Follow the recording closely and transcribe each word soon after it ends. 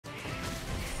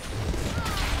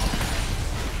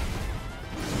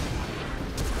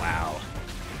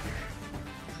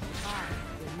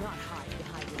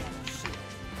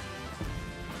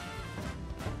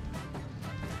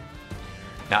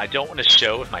Now I don't want to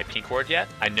show with my pink ward yet.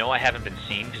 I know I haven't been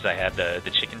seen because I have the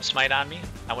chicken smite on me.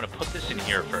 I want to put this in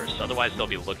here first, otherwise they'll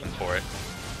be looking for it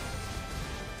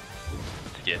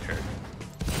to get her.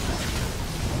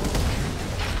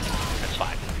 That's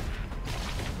fine.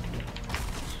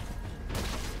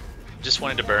 Just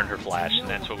wanted to burn her flash, and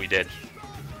that's what we did.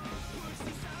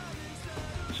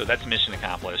 So that's mission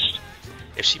accomplished.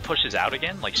 If she pushes out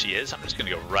again, like she is, I'm just going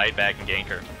to go right back and gank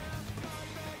her.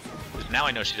 Because now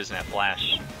I know she doesn't have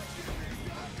flash.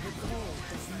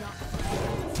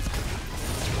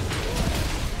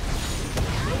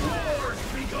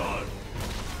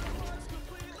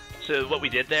 So what we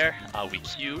did there, we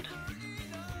Q'd.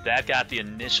 That got the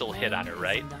initial hit on her,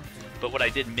 right? But what I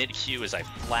did mid-Q is I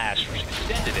flashed, which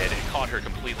extended it, and caught her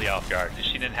completely off guard, because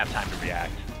she didn't have time to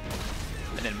react.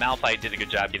 And then Malphite did a good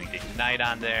job getting the Ignite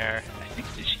on there. I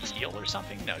think, did she heal or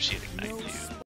something? No, she had Ignite too.